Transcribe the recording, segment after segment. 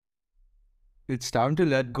It's time to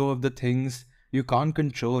let go of the things you can't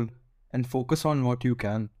control and focus on what you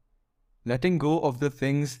can. Letting go of the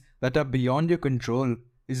things that are beyond your control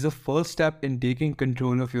is the first step in taking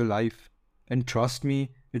control of your life. And trust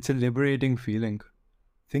me, it's a liberating feeling.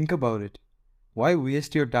 Think about it. Why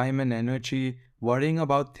waste your time and energy worrying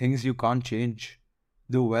about things you can't change?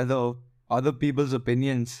 The weather, other people's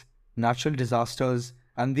opinions, natural disasters,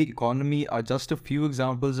 and the economy are just a few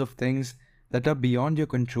examples of things that are beyond your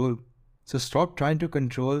control. So stop trying to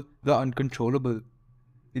control the uncontrollable.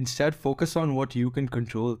 Instead, focus on what you can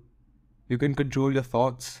control. You can control your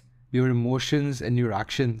thoughts, your emotions, and your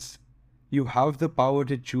actions. You have the power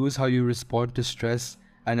to choose how you respond to stress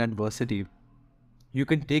and adversity. You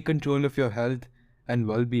can take control of your health and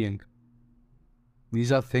well-being.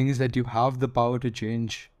 These are things that you have the power to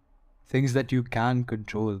change, things that you can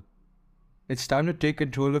control. It's time to take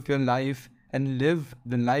control of your life and live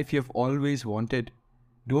the life you've always wanted.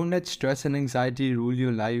 Don't let stress and anxiety rule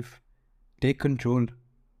your life. Take control.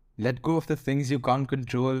 Let go of the things you can't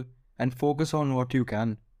control and focus on what you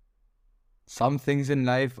can. Some things in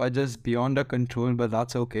life are just beyond our control, but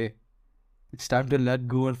that's okay. It's time to let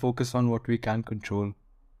go and focus on what we can control.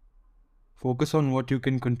 Focus on what you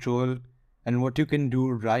can control and what you can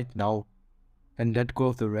do right now, and let go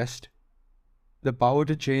of the rest. The power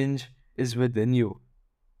to change is within you.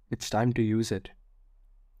 It's time to use it.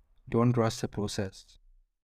 Don't rush the process.